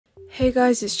Hey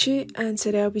guys, it's Chu, and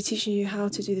today I'll be teaching you how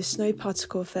to do the snow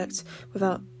particle effect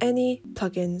without any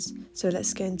plugins, so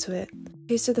let's get into it.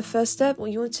 Okay, so the first step,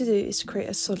 what you want to do is to create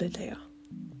a solid layer.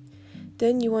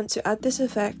 Then you want to add this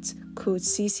effect called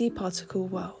CC Particle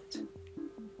World.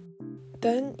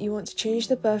 Then you want to change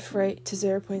the birth rate to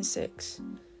 0.6,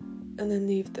 and then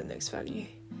leave the next value.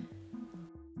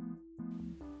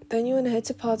 Then you want to head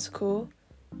to Particle,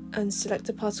 and select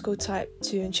the particle type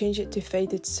and change it to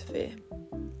Faded Sphere.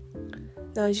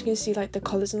 Now as you can see, the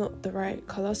color's not the right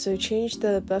color, so change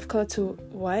the birth color to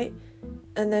white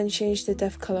and then change the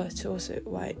depth color to also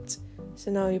white.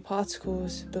 So now your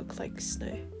particles look like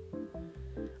snow.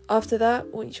 After that,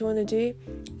 what you want to do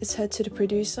is head to the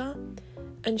producer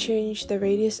and change the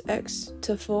radius X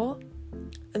to 4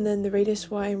 and then the radius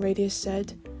Y and radius Z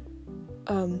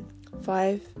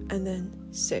 5 and then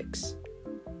 6.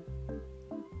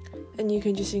 And you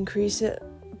can just increase it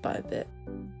by a bit.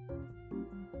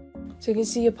 So you can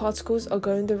see your particles are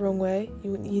going the wrong way.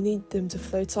 You need them to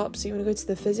float up, so you want to go to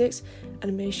the physics,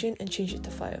 animation, and change it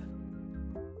to fire.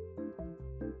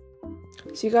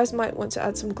 So you guys might want to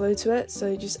add some glow to it,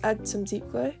 so just add some deep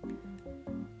glow.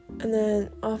 And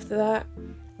then after that,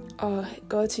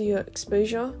 go to your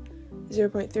exposure,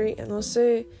 0.3, and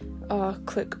also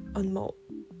click on Molt.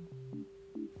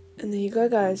 And there you go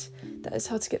guys, that is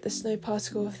how to get the snow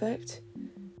particle effect.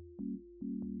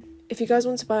 If you guys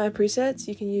want to buy my presets,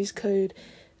 you can use code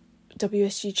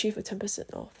WSGCHU for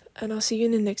 10% off. And I'll see you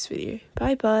in the next video.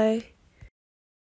 Bye bye!